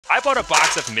I bought a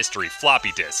box of mystery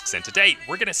floppy disks, and today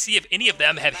we're gonna see if any of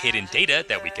them have hidden data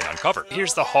that we can uncover.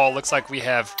 Here's the haul. Looks like we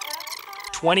have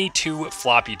 22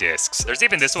 floppy disks. There's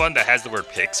even this one that has the word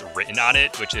Pix written on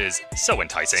it, which is so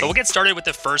enticing. So we'll get started with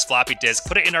the first floppy disk,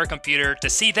 put it in our computer. To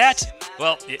see that,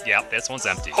 well, yeah, this one's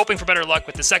empty. Hoping for better luck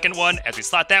with the second one. As we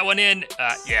slot that one in,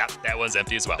 yeah, that one's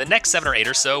empty as well. The next 7 or 8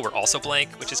 or so were also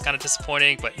blank, which is kind of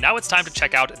disappointing, but now it's time to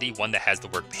check out the one that has the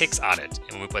word Pix on it.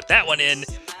 And when we put that one in,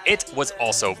 it was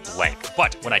also blank.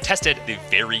 But when I tested the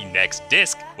very next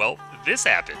disk, well, this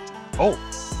happened. Oh,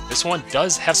 this one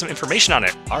does have some information on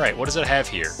it. All right, what does it have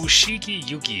here? Ushiki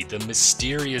Yugi, the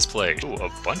mysterious place. Ooh,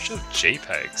 a bunch of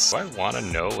JPEGs. Do I want to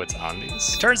know what's on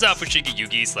these? It turns out Fushigi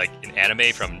Yugi's like an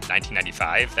anime from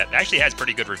 1995 that actually has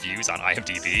pretty good reviews on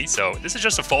IMDb. So this is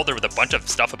just a folder with a bunch of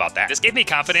stuff about that. This gave me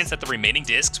confidence that the remaining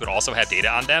discs would also have data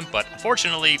on them, but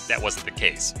unfortunately that wasn't the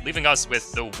case, leaving us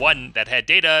with the one that had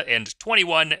data and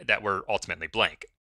 21 that were ultimately blank.